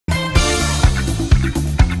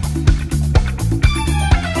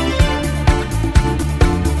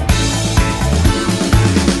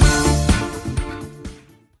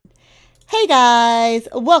Guys,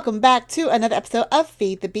 welcome back to another episode of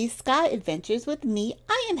Feed the Beast Sky Adventures with me.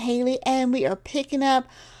 I am Haley, and we are picking up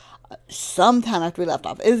sometime after we left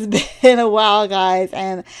off. It's been a while, guys,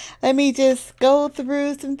 and let me just go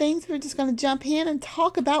through some things. We're just going to jump in and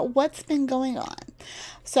talk about what's been going on.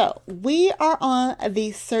 So we are on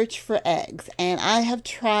the search for eggs, and I have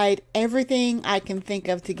tried everything I can think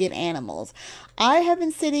of to get animals. I have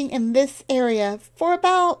been sitting in this area for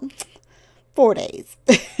about 4 days.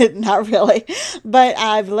 Not really, but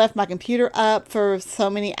I've left my computer up for so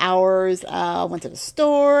many hours. Went to the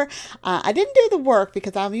store. I didn't do the work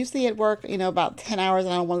because I'm usually at work, about 10 hours,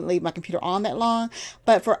 and I don't want to leave my computer on that long.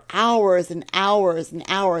 But for hours and hours and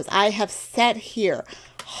hours, I have sat here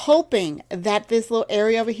hoping that this little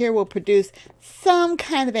area over here will produce some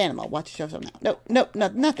kind of animal. Watch yourself now. Nope,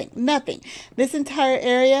 nothing. This entire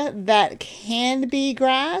area that can be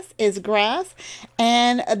grass is grass,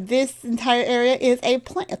 and this entire area is a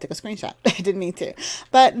plain. I took a screenshot. I didn't mean to,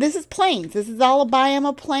 but this is plains. This is all a biome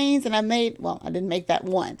of plains, and I didn't make that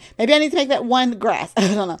one. Maybe I need to make that one grass. I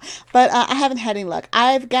don't know, but I haven't had any luck.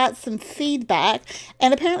 I've got some feedback,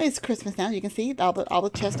 and apparently it's Christmas now. You can see all the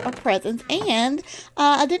chests are presents, and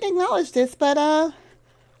I didn't acknowledge this, but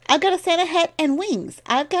I've got a Santa hat and wings.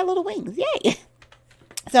 I've got little wings. Yay!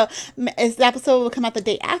 So this episode will come out the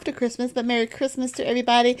day after Christmas, but Merry Christmas to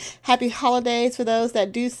everybody. Happy holidays for those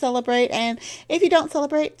that do celebrate. And if you don't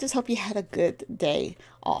celebrate, just hope you had a good day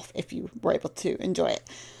off if you were able to enjoy it.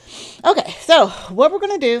 Okay, so what we're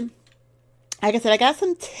going to do, like I said, I got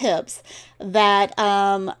some tips that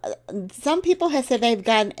some people have said they've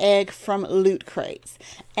got an egg from loot crates.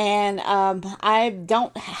 And I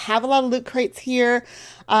don't have a lot of loot crates here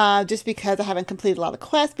just because I haven't completed a lot of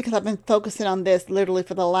quests, because I've been focusing on this literally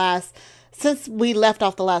for since we left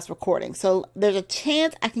off the last recording. So there's a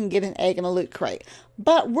chance I can get an egg in a loot crate.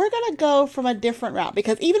 But we're going to go from a different route,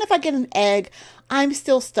 because even if I get an egg, I'm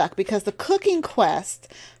still stuck, because the cooking quest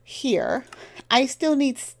here, I still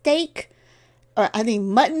need steak. Or I need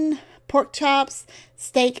mutton, pork chops,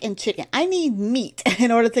 steak, and chicken. I need meat in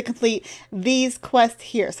order to complete these quests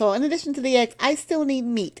here. So in addition to the eggs, I still need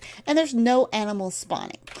meat. And there's no animals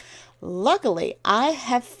spawning. Luckily, I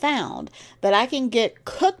have found that I can get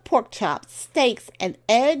cooked pork chops, steaks, and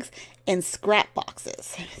eggs in scrap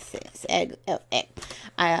boxes. It's egg.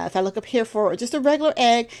 If I look up here for just a regular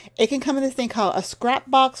egg, it can come in this thing called a scrap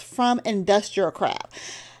box from Industrial Crab.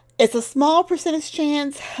 It's a small percentage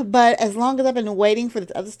chance, but as long as I've been waiting for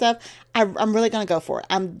this other stuff, I'm really going to go for it.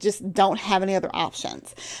 I just don't have any other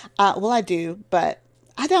options. Well, I do, but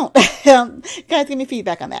I don't. Guys, give me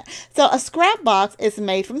feedback on that. So a scrap box is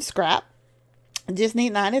made from scrap. Just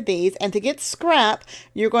need 9 of these, and to get scrap,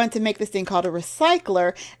 you're going to make this thing called a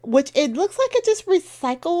recycler, which it looks like it just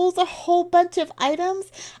recycles a whole bunch of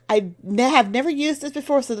items. I have never used this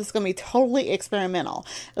before, so this is going to be totally experimental.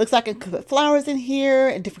 It looks like I could put flowers in here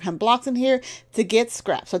and different kind of blocks in here to get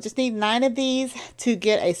scrap. So I just need 9 of these to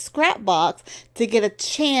get a scrap box to get a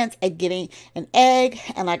chance at getting an egg.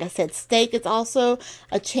 And like I said, steak is also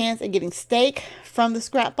a chance at getting steak from the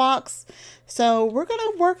scrap box. So we're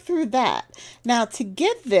going to work through that. Now, to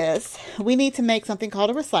get this, we need to make something called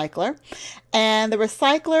a recycler. And the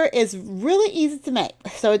recycler is really easy to make.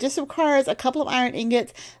 So it just requires a couple of iron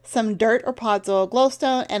ingots, some dirt or podzol,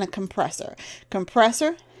 glowstone, and a compressor.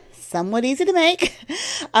 Compressor, somewhat easy to make.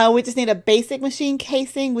 We just need a basic machine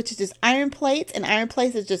casing, which is just iron plates. And iron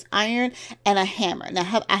plates is just iron and a hammer.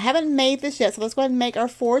 Now, I haven't made this yet, so let's go ahead and make our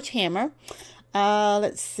forge hammer.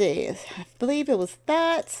 Let's see. I believe it was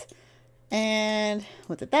that. And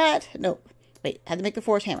was it that? Nope. Wait, I had to make the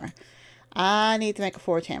forge hammer. I need to make a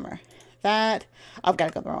forge hammer. I've got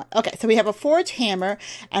to go the wrong way. Okay, so we have a forge hammer,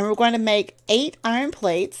 and we're going to make 8 iron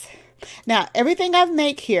plates. Now, everything I've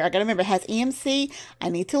made here, I got to remember, it has EMC. I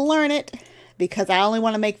need to learn it, because I only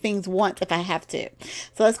want to make things once if I have to.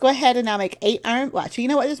 So let's go ahead and now make 8 iron. Well, actually, you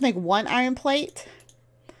know what? Just make 1 iron plate.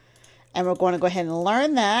 And we're going to go ahead and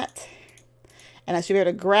learn that. And I should be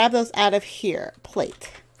able to grab those out of here. Plate.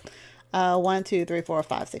 1, 2, 3, 4,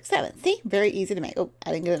 5, 6, 7. See? Very easy to make. Oh,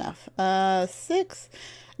 I didn't get enough. 6.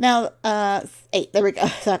 Now, 8. There we go.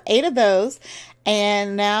 So I have 8 of those.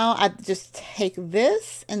 And now I just take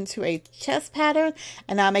this into a chest pattern,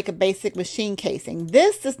 and I'll make a basic machine casing.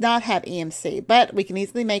 This does not have EMC, but we can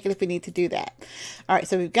easily make it if we need to do that. All right,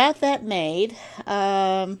 so we've got that made.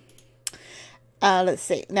 Let's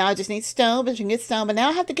see. Now I just need stone, but you can get stone. But now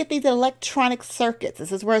I have to get these electronic circuits.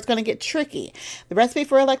 This is where it's going to get tricky. The recipe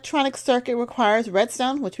for electronic circuit requires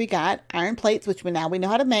redstone, which we got, iron plates, which we know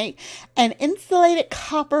how to make, and insulated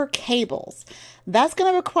copper cables. That's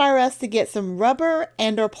going to require us to get some rubber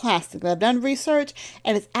and or plastic. I've done research,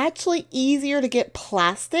 and it's actually easier to get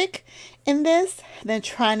plastic in this than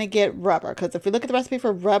trying to get rubber. Because if we look at the recipe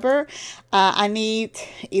for rubber, I need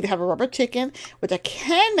either have a rubber chicken, which I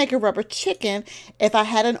can make a rubber chicken if I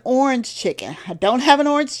had an orange chicken. I don't have an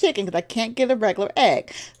orange chicken because I can't get a regular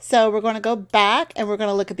egg. So we're going to go back and we're going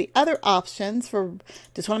to look at the other options for,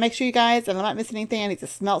 just want to make sure you guys, and I'm not missing anything. I need to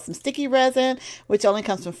smelt some sticky resin, which only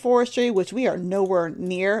comes from forestry, which we are nowhere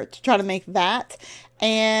near to try to make that.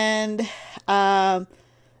 And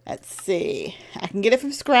let's see, I can get it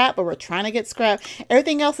from scrap, but we're trying to get scrap.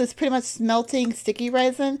 Everything else is pretty much smelting sticky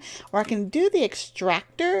resin, or I can do the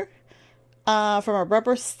extractor from a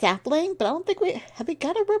rubber sapling, but I don't think have we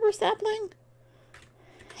got a rubber sapling?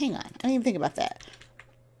 Hang on, I didn't even think about that.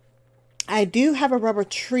 I do have a rubber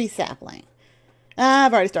tree sapling.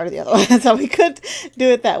 I've already started the other one, so we could do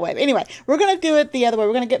it that way. But anyway, we're going to do it the other way.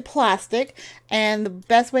 We're going to get plastic, and the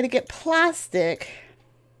best way to get plastic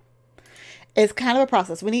is kind of a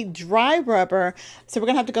process. We need dry rubber, so we're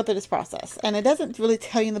going to have to go through this process. And it doesn't really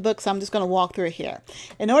tell you in the book, so I'm just going to walk through it here.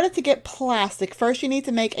 In order to get plastic, first you need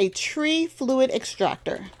to make a tree fluid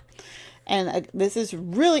extractor. And this is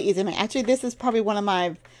really easy to make. Actually, this is probably one of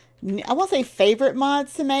my, I won't say favorite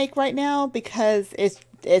mods to make right now, because it's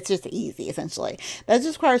just easy, essentially. That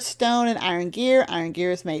just requires stone and iron gear. Iron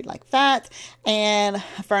gear is made like that, and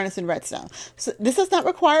a furnace and redstone. So this does not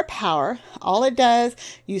require power. All it does,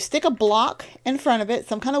 you stick a block in front of it,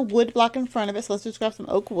 some kind of wood block in front of it. So let's just grab some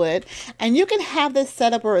oak wood, and you can have this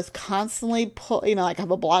set up where it's constantly like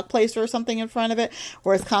have a block placer or something in front of it,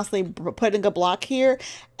 where it's constantly putting a block here.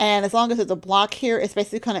 And as long as there's a block here, it's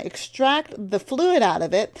basically going to extract the fluid out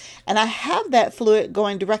of it. And I have that fluid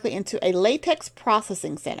going directly into a latex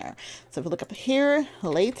processing center. So if we look up here,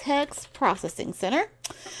 latex processing center.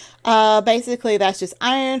 Basically, that's just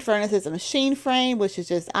iron. Furnace is a machine frame, which is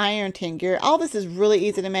just iron, tin gear. All this is really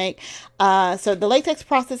easy to make. So the latex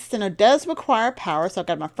processing center does require power. So I've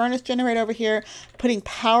got my furnace generator over here, putting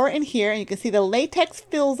power in here, and you can see the latex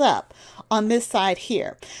fills up on this side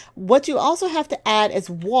here. What you also have to add is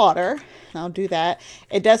water. I'll do that.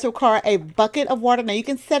 It does require a bucket of water. Now you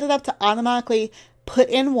can set it up to automatically put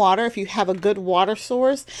in water if you have a good water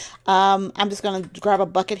source. I'm just going to grab a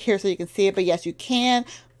bucket here so you can see it, but yes, you can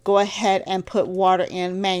go ahead and put water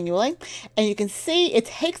in manually, and you can see it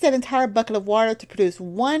takes that entire bucket of water to produce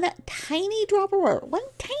one tiny drop of rubber. One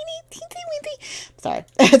tiny, teensy weensy, sorry,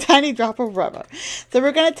 a tiny drop of rubber. So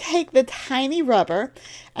we're going to take the tiny rubber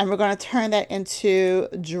and we're going to turn that into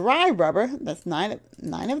dry rubber. That's nine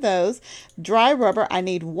of those. Dry rubber, I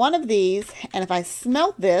need one of these, and if I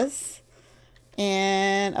smelt this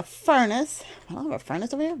in a furnace, I don't have a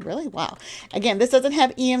furnace over here, really? Wow. Again, this doesn't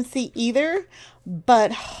have EMC either,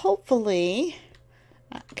 but hopefully,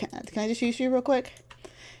 can I just use you real quick?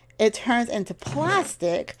 It turns into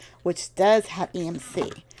plastic, which does have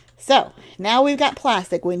EMC. So now we've got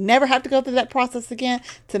plastic. We never have to go through that process again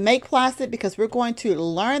to make plastic, because we're going to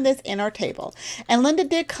learn this in our table. And Linda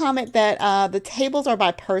did comment that the tables are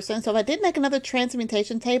by person. So if I did make another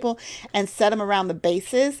transmutation table and set them around the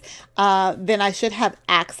bases, then I should have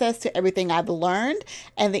access to everything I've learned.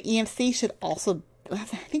 And the EMC should also, I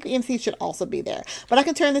think EMC should also be there. But I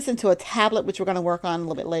can turn this into a tablet, which we're going to work on a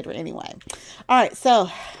little bit later anyway. All right, so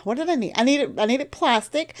what did I need? I needed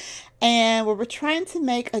plastic. And what we're trying to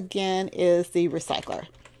make again is the recycler.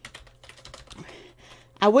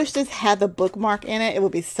 I wish this had the bookmark in it. It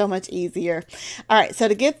would be so much easier. All right, so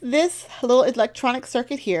to get this little electronic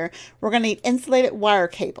circuit here, we're going to need insulated wire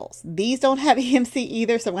cables. These don't have EMC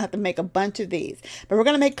either, so I'm going to have to make a bunch of these. But we're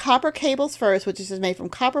going to make copper cables first, which is just made from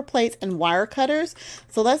copper plates and wire cutters.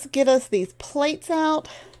 So let's get us these plates out.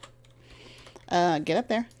 Get up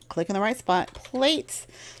there. Click in the right spot. Plates.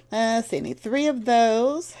 Let's see, I need 3 of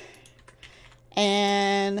those.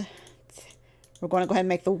 And we're going to go ahead and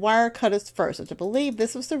make the wire cutters first, which I believe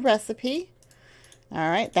this was the recipe. All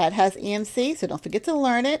right, that has EMC, so don't forget to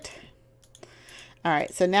learn it. All right,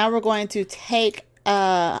 so now we're going to take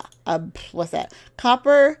what's that?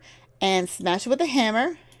 Copper, and smash it with a hammer.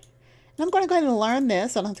 And I'm going to go ahead and learn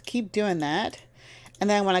this, so I don't have to keep doing that. And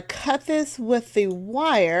then I'm going to cut this with the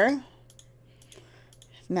wire.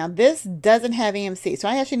 Now this doesn't have EMC, so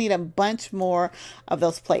I actually need a bunch more of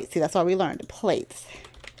those plates. See, that's why we learned plates.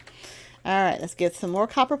 All right, let's get some more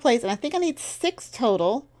copper plates, and I think I need 6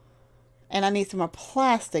 total, and I need some more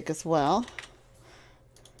plastic as well.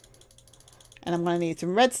 And I'm going to need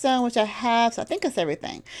some redstone, which I have, so I think that's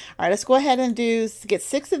everything. All right, let's go ahead and get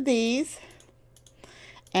 6 of these,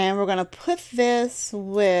 and we're going to put this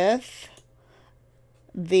with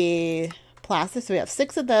the plastic. So we have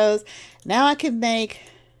 6 of those. Now I can make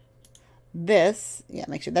this. Yeah,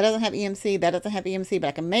 make sure that doesn't have EMC. That doesn't have EMC, but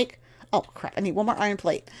I can make, oh crap, I need one more iron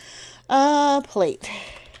plate. Plate.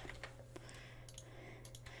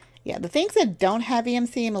 Yeah, the things that don't have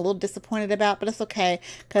EMC, I'm a little disappointed about, but it's okay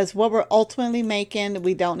because what we're ultimately making,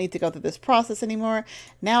 we don't need to go through this process anymore.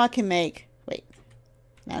 Now I can make, wait,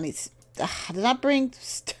 now I need, I did not bring,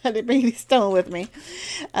 I didn't bring any stone with me.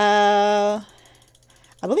 I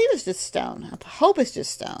believe it's just stone. I hope it's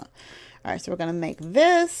just stone. All right, so we're going to make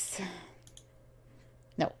this.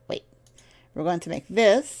 No, wait. We're going to make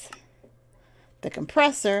this, the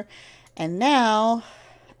compressor, and now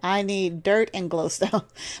I need dirt and glowstone.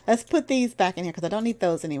 Let's put these back in here because I don't need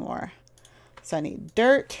those anymore. So I need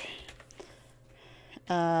dirt,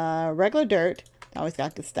 regular dirt, always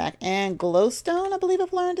got a good stack, and glowstone, I believe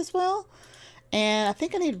I've learned as well. And I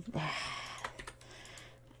think I need,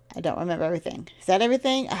 I don't remember everything. Is that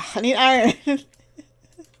everything? I need iron.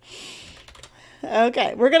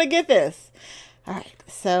 Okay, we're going to get this. All right,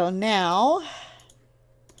 so now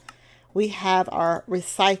we have our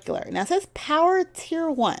recycler. Now it says power tier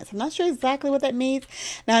 1. So I'm not sure exactly what that means.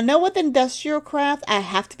 Now I know with industrial craft, I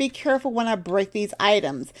have to be careful when I break these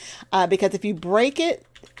items because if you break it,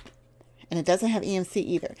 and it doesn't have EMC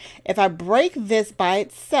either. If I break this by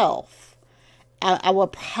itself, I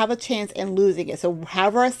will have a chance in losing it. So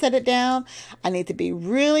however I set it down, I need to be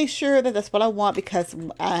really sure that that's what I want because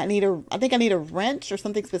I think I need a wrench or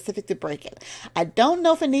something specific to break it. I don't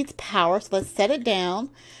know if it needs power, so let's set it down.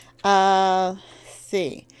 Let's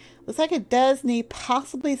see. Looks like it does need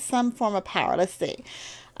possibly some form of power. Let's see.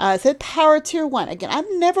 It said power tier 1. Again, I've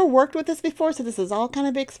never worked with this before, so this is all kind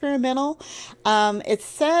of experimental. It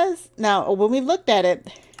says, now when we looked at it,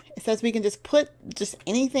 it says we can just put just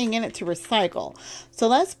anything in it to recycle. So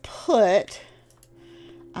let's put,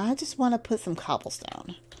 I just want to put some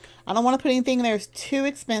cobblestone. I don't want to put anything in there. It's too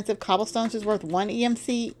expensive. Cobblestone's is worth 1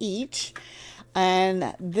 EMC each.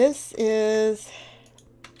 And this is,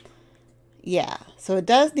 yeah, so it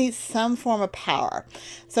does need some form of power.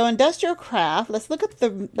 So industrial craft, let's look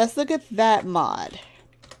at that mod.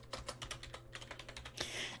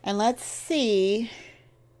 And let's see,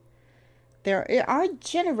 there are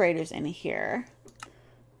generators in here,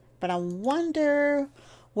 but I wonder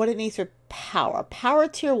what it needs for power. Power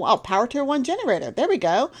tier 1. Oh, power tier 1 generator. There we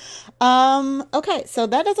go. Okay, so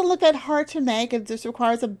that doesn't look that hard to make. It just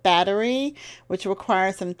requires a battery, which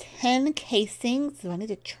requires some tin casings. So I need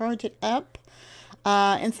to charge it up.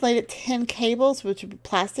 Insulated tin cables, which would be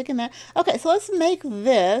plastic in that. Okay, so let's make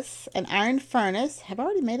this an iron furnace. Have I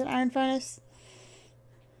already made an iron furnace?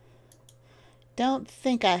 Don't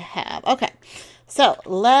think I have. Okay, so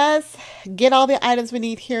let's get all the items we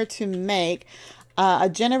need here to make a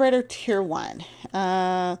generator tier 1.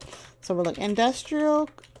 So we're looking industrial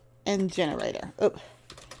and generator. Oh,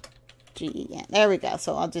 GEN. There we go.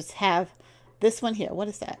 So I'll just have this one here. What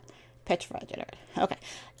is that? Petrified generator. Okay.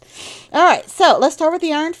 All right. So let's start with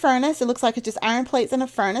the iron furnace. It looks like it's just iron plates in a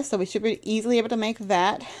furnace. So we should be easily able to make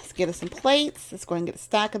that. Let's get us some plates. Let's go ahead and get a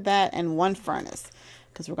stack of that and 1 furnace,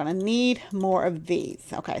 because we're going to need more of these.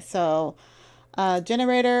 Okay, so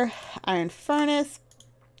generator, iron furnace,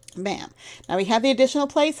 bam. Now we have the additional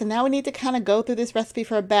plates, and now we need to kind of go through this recipe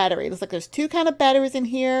for a battery. It looks like there's 2 kind of batteries in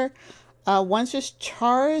here. One's just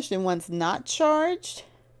charged and one's not charged.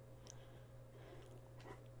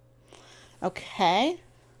 Okay.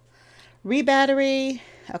 Rebattery.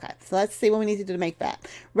 Okay, so let's see what we need to do to make that.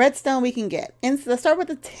 Redstone we can get. And so let's start with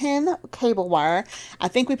the tin cable wire. I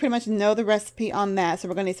think we pretty much know the recipe on that. So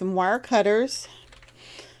we're going to need some wire cutters.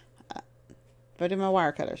 Where did my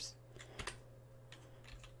wire cutters?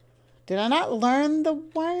 Did I not learn the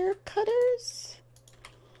wire cutters?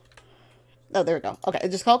 Oh, there we go. Okay,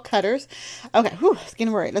 it's just called cutters. Okay, whew, it's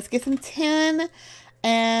getting worried. Let's get some tin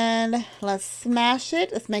and let's smash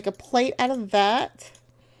it. Let's make a plate out of that,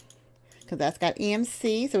 because that's got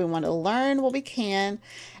EMC, so we want to learn what we can.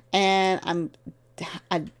 And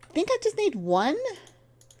I think I just need 1.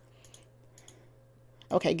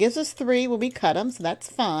 Okay, gives us 3 when we cut them, so that's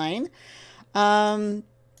fine.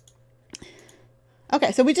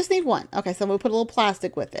 Okay, so we just need 1. Okay, so we'll put a little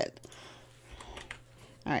plastic with it.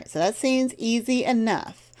 All right, so that seems easy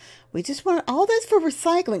enough. We just want all this for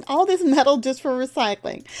recycling, all this metal just for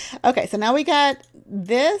recycling. Okay, so now we got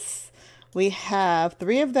this. We have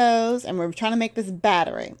 3 of those, and we're trying to make this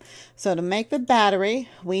battery. So to make the battery,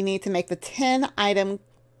 we need to make the 10 item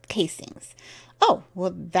casings. Oh,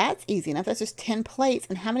 well, that's easy enough. That's just 10 plates.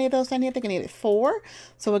 And how many of those do I need? I think I needed 4.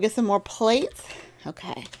 So we'll get some more plates.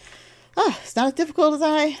 Okay. Oh, it's not as difficult as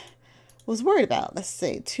I was worried about. Let's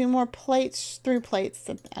see. 2 more plates, 3 plates.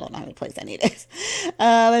 I don't know how many plates I needed.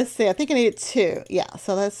 Let's see. I think I needed 2. Yeah.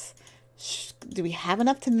 So let's, do we have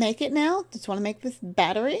enough to make it now? Just want to make this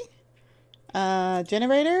battery.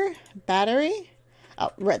 Generator, battery. Oh,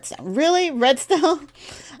 redstone. Really? Redstone?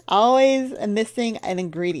 Always missing an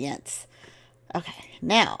ingredient. Okay,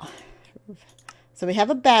 now, so we have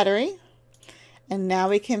a battery, and now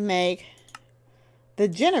we can make the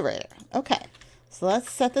generator. Okay, so let's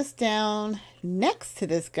set this down next to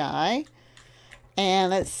this guy, and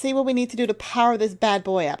let's see what we need to do to power this bad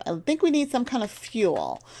boy up. I think we need some kind of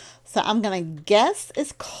fuel, so I'm gonna guess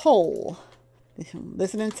it's coal.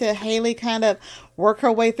 Listening to Haliee kind of work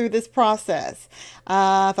her way through this process.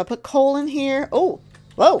 If I put coal in here, oh,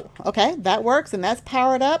 whoa, okay, that works, and that's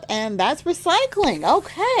powered up, and that's recycling.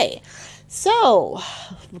 Okay, so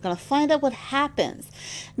we're gonna find out what happens.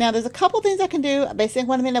 Now, there's a couple things I can do. Basically, I'm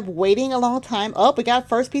gonna end up waiting a long time. Oh, we got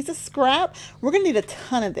first piece of scrap. We're gonna need a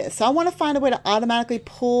ton of this, so I want to find a way to automatically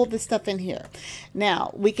pull this stuff in here.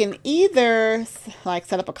 Now, we can either like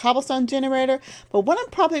set up a cobblestone generator, but what I'm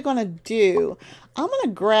probably gonna do, I'm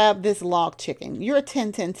gonna grab this log chicken. You're a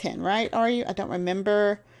 10-10-10, right? Are you? I don't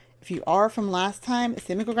remember if you are from last time. So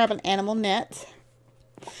let me go grab an animal net.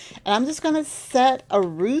 And I'm just going to set a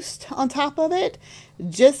roost on top of it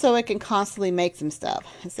just so it can constantly make some stuff.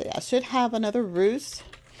 Let's see, I should have another roost.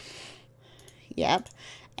 Yep.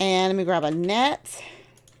 And let me grab a net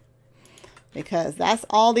because that's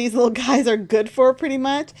all these little guys are good for pretty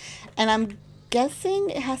much. And I'm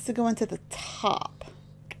guessing it has to go into the top.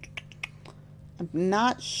 I'm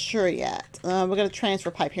not sure yet. We're going to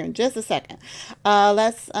transfer pipe here in just a second.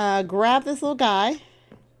 Let's grab this little guy.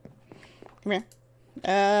 Come here.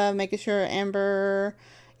 Making sure Amber,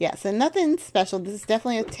 yeah, so nothing special. This is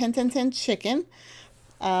definitely a 10-10-10 chicken.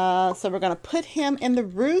 So we're going to put him in the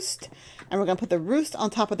roost, and we're going to put the roost on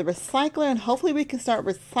top of the recycler, and hopefully we can start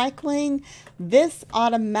recycling this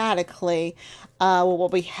automatically with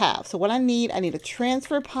what we have. So what I need a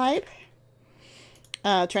transfer pipe,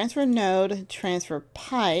 transfer node, transfer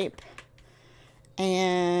pipe,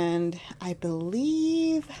 and I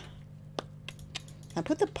believe I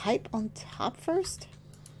put the pipe on top first.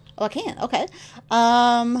 Oh, I can. Okay.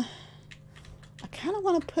 I kind of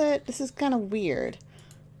want to put, this is kind of weird.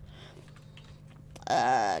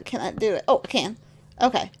 Can I do it? Oh, I can.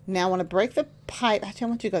 Okay. Now I want to break the pipe. Actually, I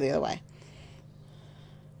want you to go the other way.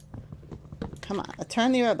 Come on. I'll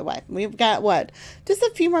turn the other way. We've got what? Just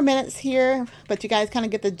a few more minutes here, but you guys kind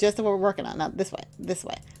of get the gist of what we're working on. Now, this way. This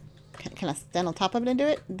way. Can I stand on top of it and do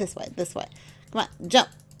it? This way. This way. Come on. Jump.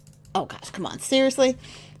 Oh gosh, come on, seriously?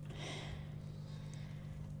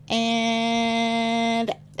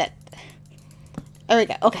 And that. There we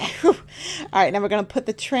go. Okay. Whew. All right, now we're going to put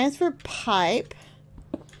the transfer pipe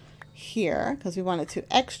here because we want it to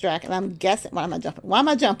extract. And I'm guessing, why am I jumping? Why am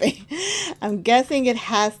I jumping? I'm guessing it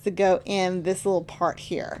has to go in this little part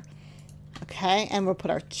here. Okay, and we'll put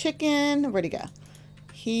our chicken. Where'd he go?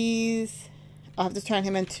 I'll have to turn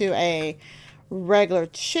him into a regular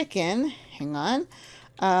chicken. Hang on.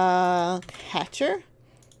 Catcher.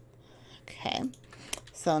 Okay,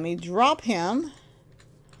 so let me drop him.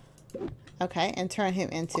 Okay, and turn him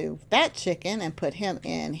into that chicken and put him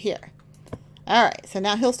in here. All right, so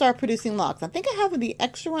now he'll start producing logs. I think I have the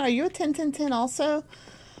extra one. Are you a 10-10-10 also?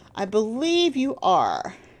 I believe you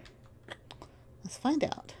are. Let's find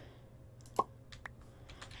out.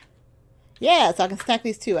 Yeah, so I can stack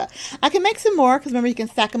these two up. I can make some more because remember you can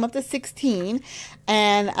stack them up to 16,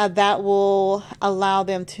 and that will allow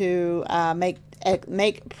them to make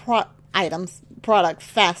product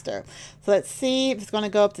faster. So let's see if it's going to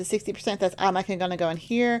go up to 60%. That's automatically going to go in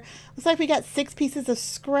here. Looks like we got 6 pieces of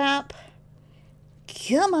scrap.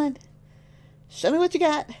 Come on, show me what you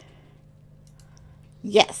got.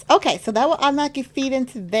 Yes. Okay, so that will automatically feed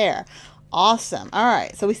into there. Awesome. All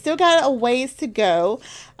right. So we still got a ways to go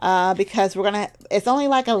because it's only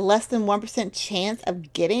like a less than 1% chance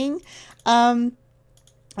of getting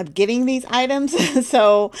these items.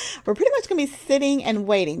 So we're pretty much going to be sitting and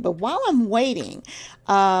waiting. But while I'm waiting,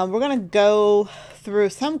 we're going to go through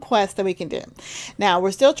some quests that we can do. Now,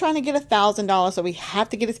 we're still trying to get $1,000, so we have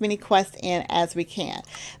to get as many quests in as we can.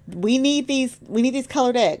 We need these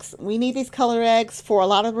colored eggs. We need these colored eggs for a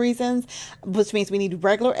lot of reasons, which means we need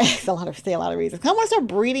regular eggs. A lot of reasons. I want to start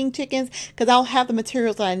breeding chickens because I'll have the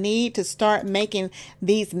materials that I need to start making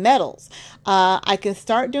these metals. I can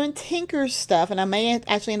start doing Tinker's stuff, and I may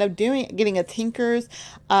actually end up getting a Tinker's.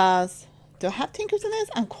 Do I have Tinkers in this?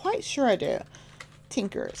 I'm quite sure I do.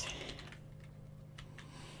 Tinkers.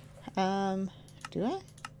 Do I?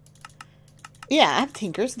 Yeah, I have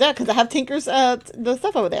Tinkers. Because I have Tinkers, the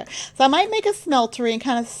stuff over there. So I might make a smeltery and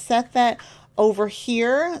kind of set that over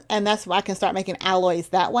here, and that's why I can start making alloys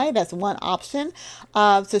that way. That's one option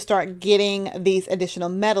to start getting these additional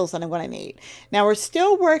metals that I'm going to need. Now we're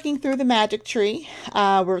still working through the magic tree.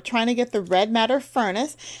 We're trying to get the red matter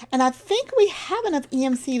furnace, and I think we have enough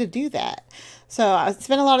EMC to do that. So I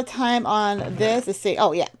spent a lot of time on this to see,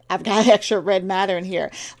 oh yeah, I've got extra red matter in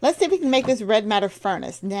here. Let's see if we can make this red matter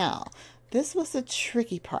furnace. Now, this was the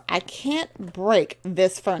tricky part. I can't break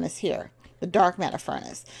this furnace here, the dark matter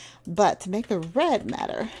furnace. But to make the red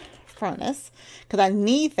matter furnace, because I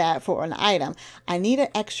need that for an item, I need an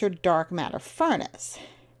extra dark matter furnace.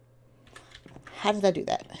 How did I do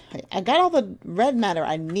that? I got all the red matter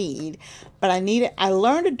I need, but I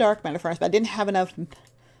learned a dark matter furnace, but I didn't have enough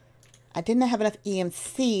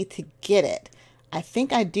EMC to get it. I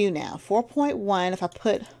think I do now. 4.1, if I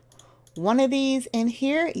put one of these in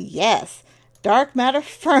here, yes, dark matter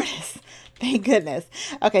furnace. Thank goodness.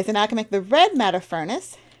 Okay, so now I can make the red matter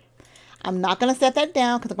furnace. I'm not going to set that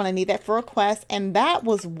down because I'm going to need that for a quest, and that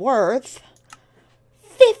was worth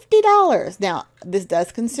 $50. Now, this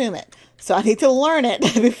does consume it, so I need to learn it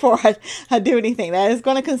before I do anything. That is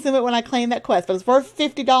going to consume it when I claim that quest, but it's worth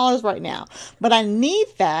 $50 right now. But I need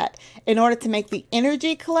that in order to make the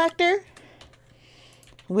energy collector,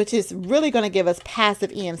 which is really going to give us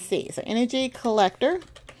passive EMC. So energy collector,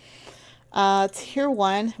 tier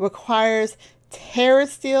 1 requires Terra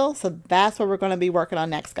steel, so that's what we're going to be working on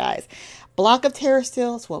next, guys. Block of Terra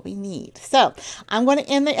steel is what we need. So I'm going to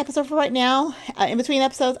end the episode for right now. In between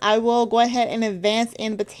episodes, I will go ahead and advance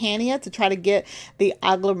in Botania to try to get the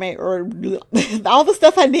agglomerate, or all the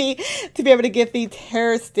stuff I need to be able to get the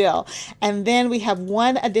Terra steel. And then we have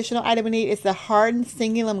one additional item we need. It's the hardened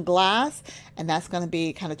singulum glass. And that's going to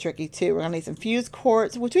be kind of tricky too. We're going to need some fused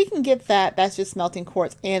quartz, which we can get that. That's just smelting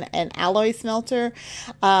quartz in an alloy smelter.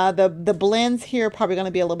 The blends here are probably going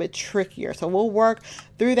to be a little bit trickier. So we'll work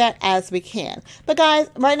through that as we can. But guys,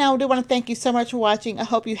 right now I do want to thank you so much for watching. I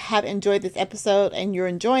hope you have enjoyed this episode and you're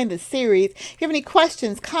enjoying this series. If you have any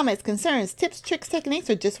questions, comments, concerns, tips, tricks, techniques,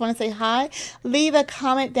 or just want to say hi, leave a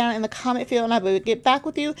comment down in the comment field and I will get back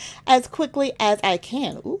with you as quickly as I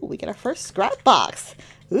can. Ooh, we get our first scrap box.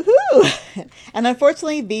 Woohoo! And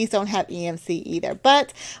unfortunately, these don't have EMC either,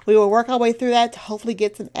 but we will work our way through that to hopefully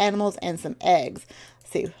get some animals and some eggs.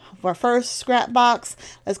 Let's see, for our first scrap box,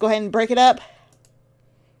 let's go ahead and break it up.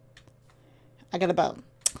 I got a bone.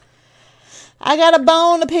 I got a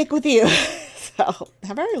bone to pick with you. So,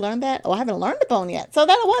 have I already learned that? Oh, I haven't learned the bone yet. So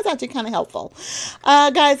that was actually kind of helpful.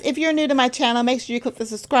 Guys, if you're new to my channel, make sure you click the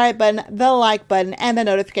subscribe button, the like button, and the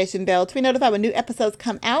notification bell to be notified when new episodes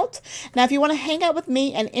come out. Now, if you want to hang out with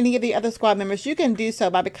me and any of the other squad members, you can do so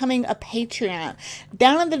by becoming a Patreon.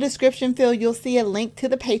 Down in the description field, you'll see a link to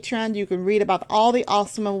the Patreon. You can read about all the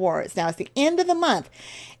awesome awards. Now, it's the end of the month.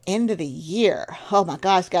 End of the year. Oh my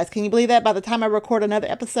gosh, guys, can you believe that? By the time I record another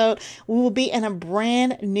episode, we will be in a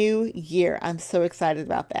brand new year. I'm so excited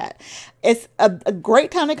about that. It's a great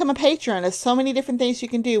time to become a patron. There's so many different things you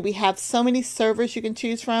can do. We have so many servers you can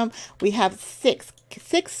choose from. We have six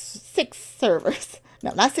servers.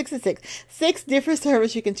 No, not 66. 6 different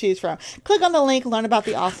servers you can choose from. Click on the link, learn about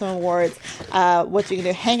the awesome awards, what you can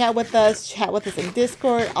do, hang out with us, chat with us in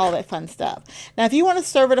Discord, all that fun stuff. Now, if you want a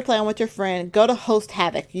server to play on with your friend, go to Host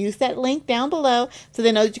Havoc. Use that link down below so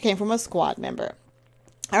they know that you came from a squad member.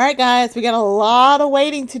 All right, guys, we got a lot of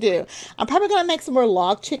waiting to do. I'm probably going to make some more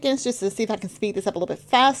log chickens just to see if I can speed this up a little bit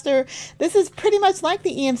faster. This is pretty much like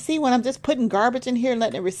the EMC one. I'm just putting garbage in here and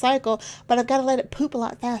letting it recycle, but I've got to let it poop a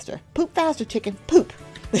lot faster. Poop faster, chicken. Poop.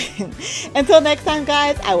 Until next time,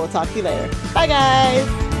 guys, I will talk to you later. Bye,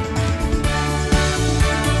 guys.